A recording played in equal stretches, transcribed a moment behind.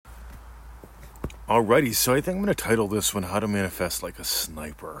Alrighty, so I think I'm going to title this one, How to Manifest Like a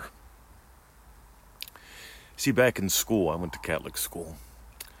Sniper. See, back in school, I went to Catholic school,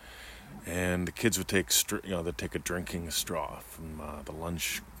 and the kids would take, they'd take a drinking straw from the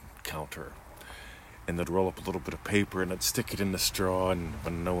lunch counter, and they'd roll up a little bit of paper, and they'd stick it in the straw, and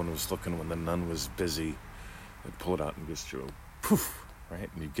when no one was looking, when the nun was busy, they'd pull it out and just go, poof, right?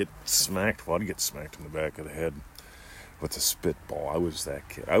 And you'd get smacked, well, I'd get smacked in the back of the head with a spitball. I was that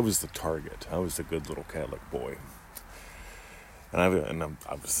kid. I was the target. I was the good little Catholic boy. And I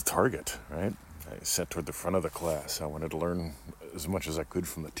was the target, right? I sat toward the front of the class. I wanted to learn as much as I could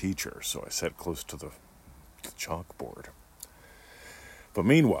from the teacher, so I sat close to the chalkboard. But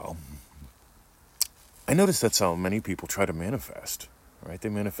meanwhile, I noticed that's how many people try to manifest, right? They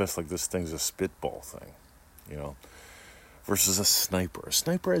manifest like this thing's a spitball thing, versus a sniper. A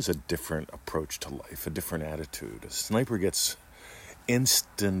sniper has a different approach to life, a different attitude. A sniper gets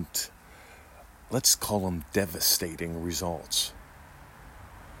instant, let's call them devastating results.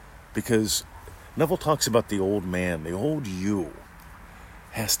 Because Neville talks about the old man, the old you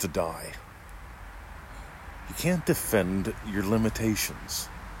has to die. You can't defend your limitations.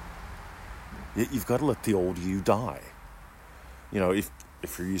 You've got to let the old you die.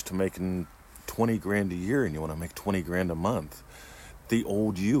 If you're used to making 20 grand a year and you want to make 20 grand a month, the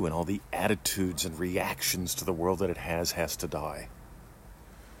old you and all the attitudes and reactions to the world that it has to die.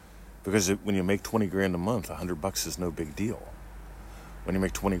 Because when you make 20 grand a month, $100 is no big deal. When you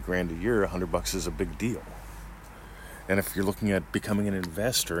make 20 grand a year, $100 is a big deal. And if you're looking at becoming an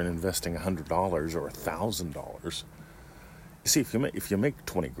investor and investing $100 or $1,000, you see, if you make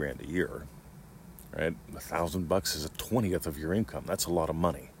 20 grand a year, right, $1,000 is a 20th of your income. That's a lot of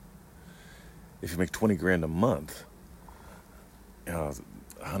money. If you make 20 grand a month, $100,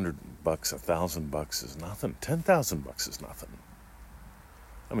 $1,000 is nothing. $10,000 is nothing.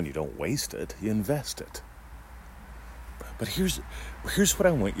 I mean, you don't waste it, you invest it. But here's what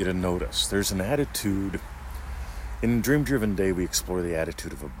I want you to notice. There's an attitude. In Dream Driven Day, we explore the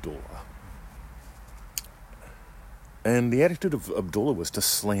attitude of Abdullah. And the attitude of Abdullah was to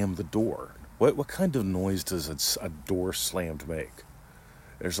slam the door. What kind of noise does a door slammed make?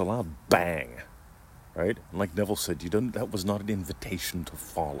 There's a loud bang, right? And like Neville said, that was not an invitation to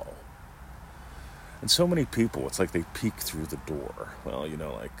follow. And so many people, it's like they peek through the door. Well,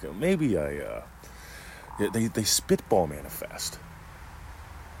 maybe they spitball manifest.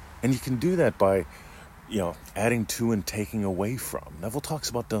 And you can do that by, adding to and taking away from. Neville talks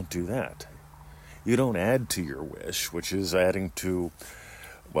about don't do that. You don't add to your wish, which is adding to,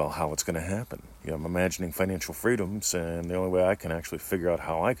 how it's going to happen. I'm imagining financial freedoms, and the only way I can actually figure out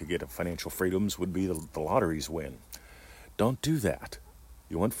how I could get financial freedoms would be the lotteries win. Don't do that.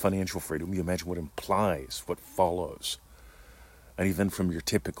 You want financial freedom, you imagine what implies, what follows. An event from your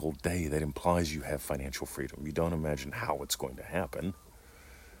typical day that implies you have financial freedom. You don't imagine how it's going to happen.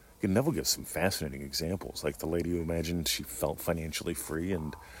 You can Neville give some fascinating examples, like the lady who imagined she felt financially free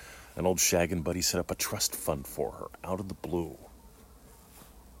and an old shaggin' buddy set up a trust fund for her out of the blue.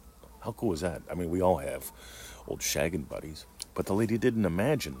 How cool is that? I mean, we all have old shaggin' buddies, but the lady didn't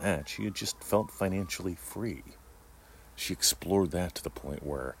imagine that. She had just felt financially free. She explored that to the point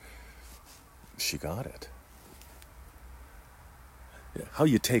where she got it. How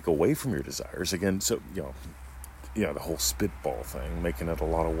you take away from your desires, again, so, the whole spitball thing, making it a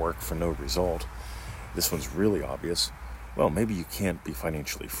lot of work for no result. This one's really obvious. Well, maybe you can't be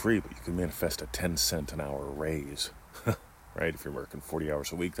financially free, but you can manifest a 10-cent an hour raise. Right? If you're working 40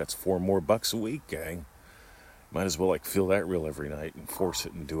 hours a week, that's $4 more a week, gang. Might as well feel that real every night and force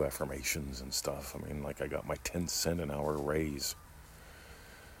it and do affirmations and stuff. I mean, I got my 10-cent an hour raise.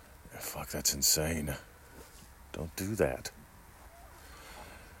 Fuck, that's insane. Don't do that.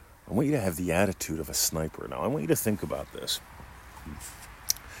 I want you to have the attitude of a sniper. Now, I want you to think about this.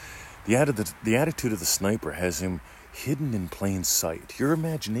 The attitude of the sniper has him hidden in plain sight. Your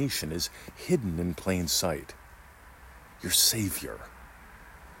imagination is hidden in plain sight. Your savior.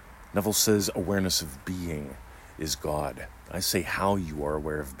 Neville says awareness of being is God. I say how you are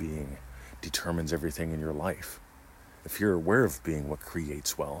aware of being determines everything in your life. If you're aware of being, what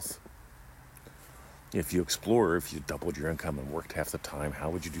creates wealth? If you doubled your income and worked half the time, how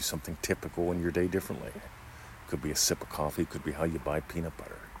would you do something typical in your day differently? It could be a sip of coffee, it could be how you buy peanut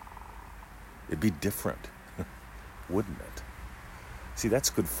butter. It'd be different, wouldn't it? See, that's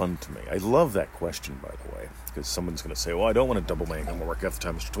good fun to me. I love that question, by the way, because someone's going to say, well, I don't want to double my income. I work half the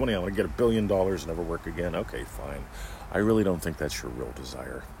time, Mr. 20. I want to get $1 billion and never work again. Okay, fine. I really don't think that's your real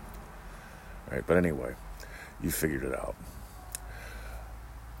desire. All right, but anyway, you figured it out.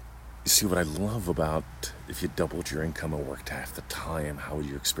 You see, what I love about if you doubled your income and worked half the time, how would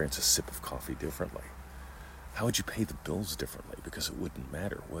you experience a sip of coffee differently? How would you pay the bills differently? Because it wouldn't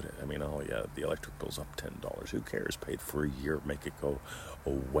matter, would it? I mean, oh yeah, the electric bill's up $10. Who cares? Pay it for a year, make it go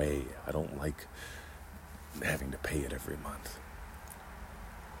away. I don't like having to pay it every month.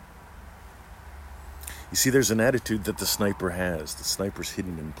 You see, there's an attitude that the sniper has. The sniper's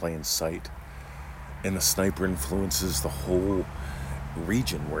hidden in plain sight. And the sniper influences the whole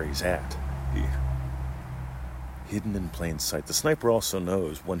region where he's at. Hidden in plain sight. The sniper also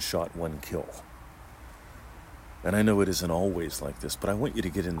knows one shot, one kill. And I know it isn't always like this, but I want you to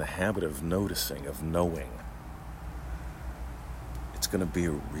get in the habit of noticing, of knowing. It's going to be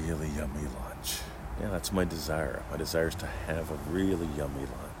a really yummy lunch. Yeah, that's my desire. My desire is to have a really yummy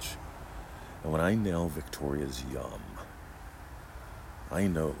lunch. And when I nail Victoria's yum, I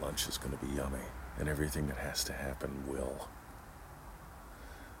know lunch is going to be yummy, and everything that has to happen will.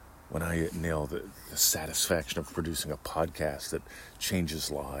 When I nail the satisfaction of producing a podcast that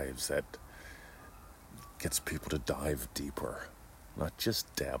changes lives, that gets people to dive deeper, not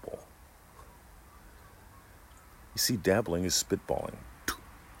just dabble. You see, dabbling is spitballing. I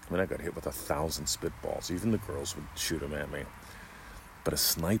mean, I got hit with 1,000 spitballs. Even the girls would shoot them at me. But a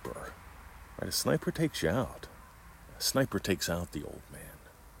sniper, right? A sniper takes you out. A sniper takes out the old man.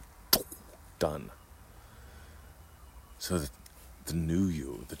 Done. So that the new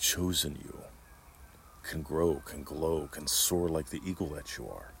you, the chosen you, can grow, can glow, can soar like the eagle that you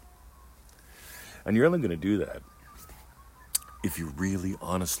are. And you're only going to do that if you really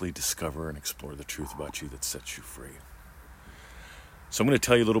honestly discover and explore the truth about you that sets you free. So I'm going to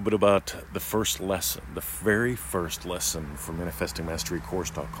tell you a little bit about the first lesson, the very first lesson from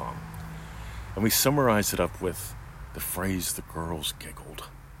ManifestingMasteryCourse.com. And we summarize it up with the phrase, the girls giggled.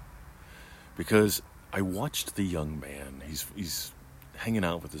 Because I watched the young man, he's hanging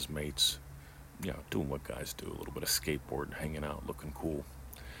out with his mates, doing what guys do, a little bit of skateboard, hanging out, looking cool.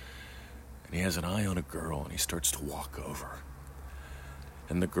 And he has an eye on a girl, and he starts to walk over.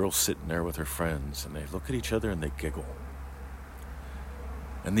 And the girl's sitting there with her friends, and they look at each other and they giggle.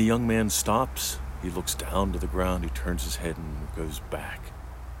 And the young man stops, he looks down to the ground, he turns his head and goes back.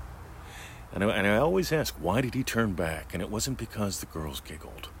 And I always ask, why did he turn back? And it wasn't because the girls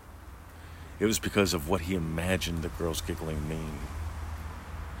giggled. It was because of what he imagined the girls giggling mean.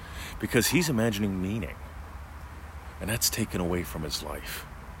 Because he's imagining meaning. And that's taken away from his life.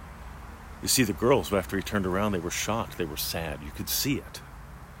 You see, the girls, after he turned around, they were shocked. They were sad. You could see it.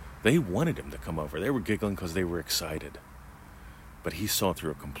 They wanted him to come over. They were giggling because they were excited. But he saw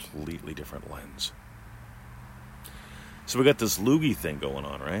through a completely different lens. So we got this loogie thing going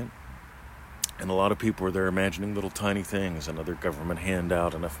on, right? And a lot of people are there imagining little tiny things. Another government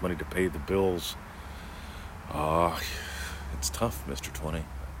handout, enough money to pay the bills. It's tough, Mr. 20.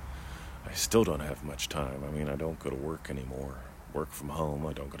 I still don't have much time. I mean, I don't go to work anymore. Work from home.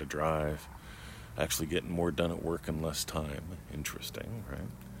 I don't go to drive. Actually getting more done at work in less time. Interesting, right?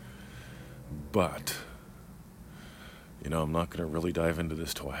 But, I'm not going to really dive into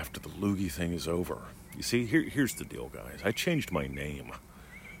this till after the loogie thing is over. You see, here's the deal, guys. I changed my name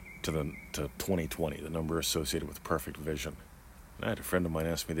to 2020, the number associated with perfect vision. And I had a friend of mine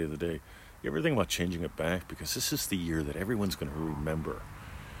ask me the other day, you ever think about changing it back? Because this is the year that everyone's going to remember.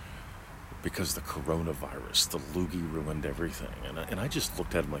 Because the coronavirus, the loogie ruined everything. And I just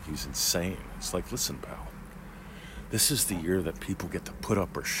looked at him like he's insane. It's like, listen, pal, this is the year that people get to put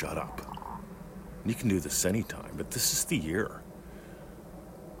up or shut up. And you can do this anytime, but this is the year.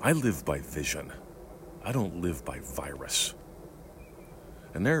 I live by vision. I don't live by virus.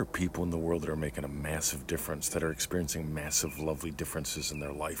 And there are people in the world that are making a massive difference, that are experiencing massive, lovely differences in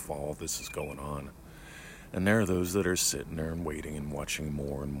their life while all this is going on. And there are those that are sitting there and waiting and watching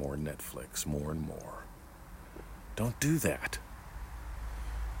more and more Netflix, more and more. Don't do that.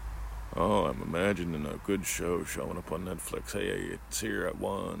 Oh, I'm imagining a good show showing up on Netflix. Hey, it's here at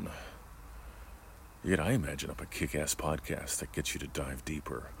 1. Yet I imagine up a kick-ass podcast that gets you to dive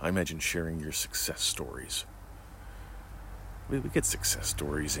deeper. I imagine sharing your success stories. We get success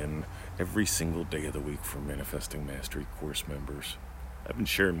stories in every single day of the week for Manifesting Mastery course members. I've been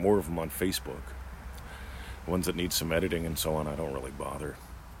sharing more of them on Facebook. Ones that need some editing and so on, I don't really bother.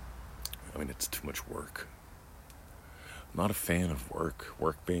 I mean, it's too much work. I'm not a fan of work.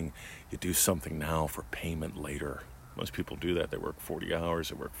 Work being, you do something now for payment later. Most people do that. They work 40 hours,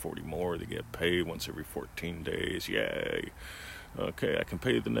 they work 40 more, they get paid once every 14 days. Yay. Okay, I can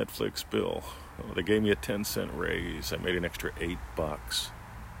pay the Netflix bill. Oh, they gave me a 10-cent raise. I made an extra $8.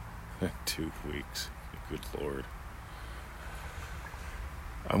 2 weeks. Good Lord.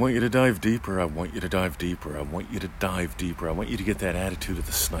 I want you to dive deeper. I want you to dive deeper. I want you to dive deeper. I want you to get that attitude of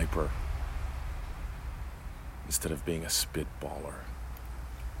the sniper instead of being a spitballer.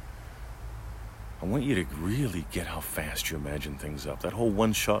 I want you to really get how fast you imagine things up. That whole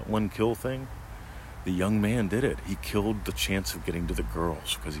one shot, one kill thing, the young man did it. He killed the chance of getting to the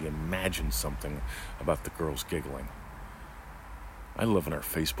girls because he imagined something about the girls giggling. I love in our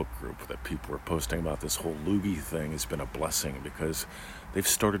Facebook group that people are posting about this whole loogie thing has been a blessing because they've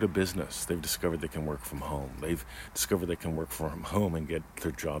started a business. They've discovered they can work from home. They've discovered they can work from home and get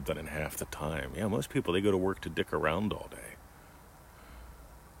their job done in half the time. Yeah, most people, they go to work to dick around all day.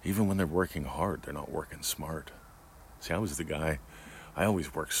 Even when they're working hard, they're not working smart. See, I was the guy, I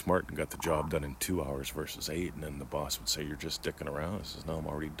always worked smart and got the job done in 2 hours versus 8, and then the boss would say, you're just dicking around. I says, no, I'm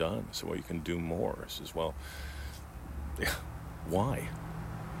already done. I said, well, you can do more. I says, well, yeah. Why?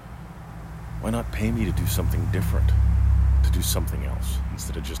 Why not pay me to do something different, to do something else,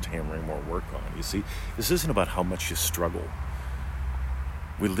 instead of just hammering more work on it? You see, this isn't about how much you struggle.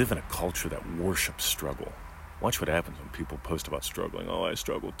 We live in a culture that worships struggle. Watch what happens when people post about struggling. Oh, I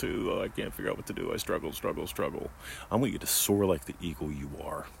struggle too. Oh, I can't figure out what to do. I struggle. I want you to soar like the eagle you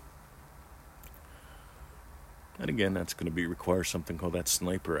are. And again, that's going to require something called that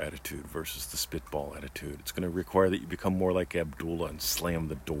sniper attitude versus the spitball attitude. It's going to require that you become more like Abdullah and slam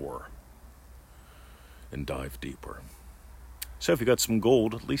the door and dive deeper. So if you got some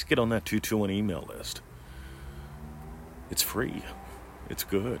gold, at least get on that 221 email list. It's free. It's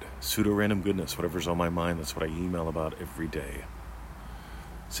good. Pseudo-random goodness, whatever's on my mind, that's what I email about every day.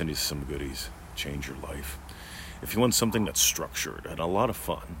 Send you some goodies. Change your life. If you want something that's structured and a lot of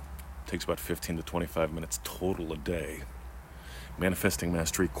fun, takes about 15 to 25 minutes total a day.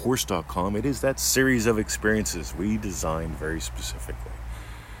 ManifestingMasteryCourse.com. It is that series of experiences we designed very specifically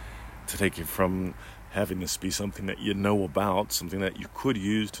to take you from having this be something that you know about, something that you could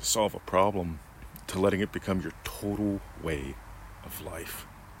use to solve a problem, to letting it become your total way of life.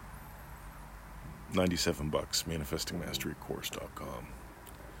 $97, ManifestingMasteryCourse.com.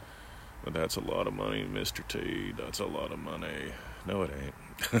 But that's a lot of money, Mr. T. That's a lot of money. No, it ain't.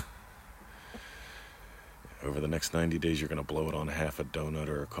 Over the next 90 days, you're going to blow it on half a donut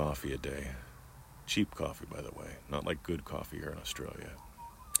or a coffee a day. Cheap coffee, by the way. Not like good coffee here in Australia.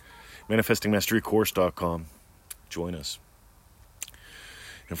 ManifestingMasteryCourse.com. Join us.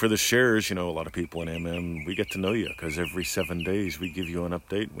 And for the shares, a lot of people in MM, we get to know you because every 7 days we give you an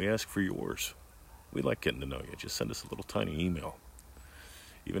update and we ask for yours. We like getting to know you. Just send us a little tiny email.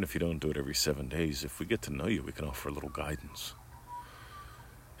 Even if you don't do it every 7 days, if we get to know you, we can offer a little guidance.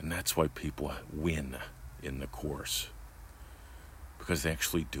 And that's why people win in the course, because they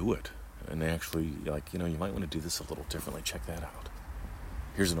actually do it, and they actually, you might want to do this a little differently. Check that out.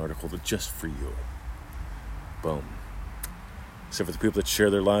 Here's an article that's just for you. Boom. So for the people that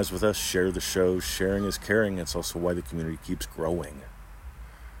share their lives with us, share the show. Sharing is caring. It's also why the community keeps growing.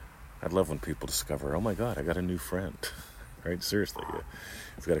 I love when people discover, oh my God, I got a new friend. Right? Seriously,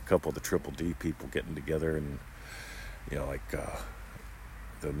 we've got a couple of the Triple D people getting together, and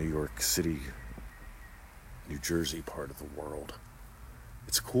the New York City, New Jersey part of the world.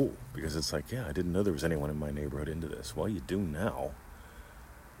 It's cool because it's like, yeah, I didn't know there was anyone in my neighborhood into this. Well, you do now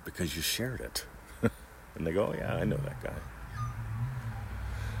because you shared it. And they go, oh, yeah, I know that guy.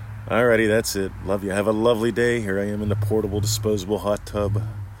 Alrighty, that's it. Love you. Have a lovely day. Here I am in the portable disposable hot tub.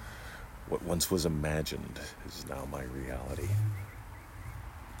 What once was imagined is now my reality.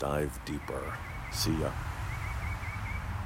 Dive deeper. See ya.